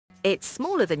It's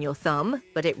smaller than your thumb,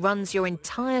 but it runs your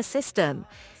entire system.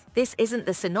 This isn't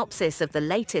the synopsis of the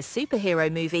latest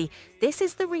superhero movie, this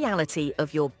is the reality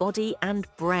of your body and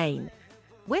brain.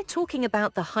 We're talking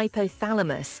about the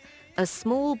hypothalamus, a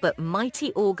small but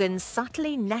mighty organ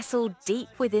subtly nestled deep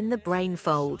within the brain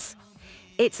folds.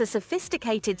 It's a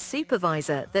sophisticated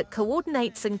supervisor that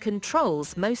coordinates and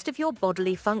controls most of your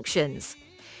bodily functions.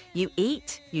 You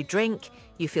eat, you drink,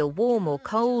 you feel warm or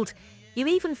cold, you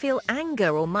even feel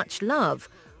anger or much love.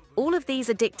 All of these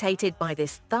are dictated by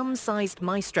this thumb-sized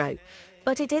maestro,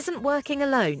 but it isn't working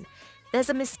alone. There's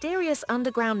a mysterious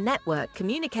underground network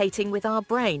communicating with our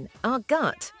brain, our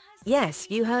gut. Yes,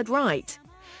 you heard right.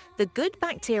 The good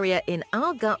bacteria in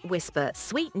our gut whisper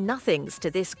sweet nothings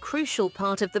to this crucial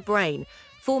part of the brain,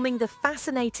 forming the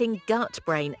fascinating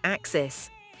gut-brain axis.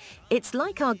 It's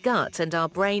like our gut and our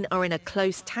brain are in a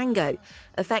close tango,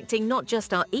 affecting not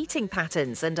just our eating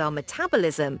patterns and our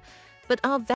metabolism, but our